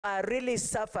are really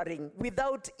suffering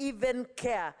without even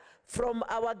care from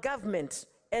our government.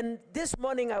 And this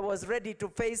morning I was ready to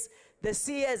face the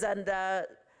CS and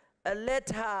let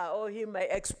her or him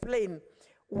explain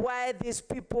why these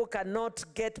people cannot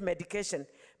get medication.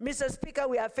 Mr. Speaker,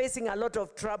 we are facing a lot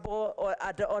of trouble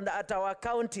at our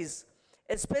counties,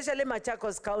 especially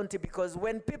Machakos County, because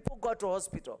when people go to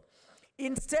hospital,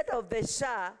 instead of the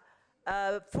SHA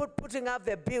putting up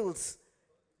the bills,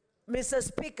 Mr.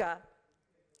 Speaker,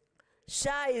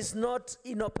 SHA is not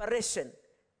in operation,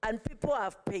 and people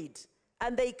have paid,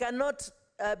 and they cannot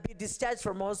be discharged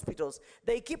from hospitals.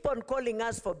 They keep on calling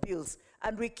us for bills,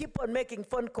 and we keep on making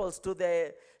phone calls to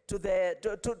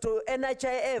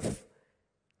NHIF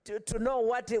to know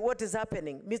what is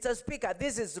happening. Mr. Speaker,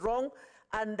 this is wrong,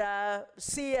 and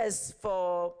CS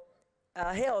for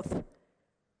Health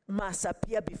must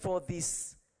appear before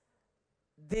this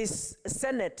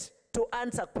Senate to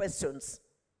answer questions.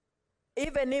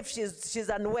 Even if she's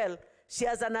unwell, she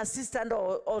has an assistant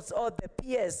or the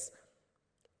PS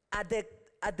at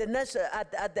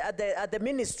the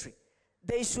ministry.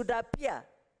 They should appear.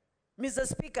 Mr.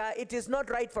 Speaker, it is not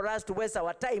right for us to waste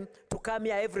our time to come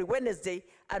here every Wednesday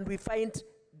and we find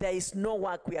there is no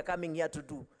work we are coming here to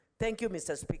do. Thank you,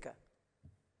 Mr. Speaker.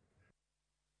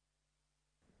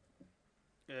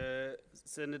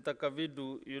 Senator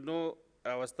Kavindu, you know,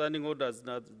 our standing order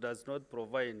does not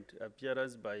provide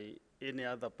appearance by any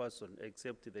other person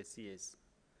except the CS.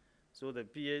 So the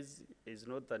PS is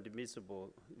not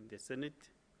admissible in the Senate.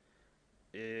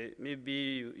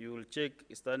 Maybe you will check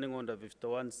standing order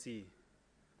 51C.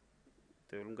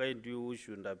 They will guide you who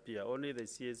should appear. Only the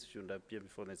CS should appear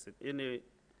before the Senate. Anyway,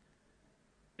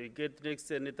 we get next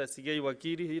Senator Sigei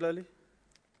Wakiri Hilali.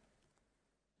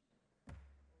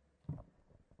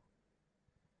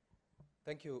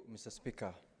 Thank you, Mr.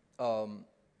 Speaker.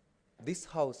 This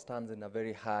House stands in a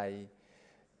very high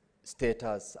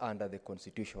status under the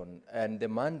Constitution, and the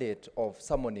mandate of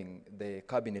summoning the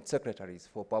Cabinet Secretaries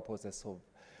for purposes of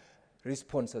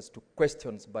responses to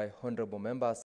questions by honorable members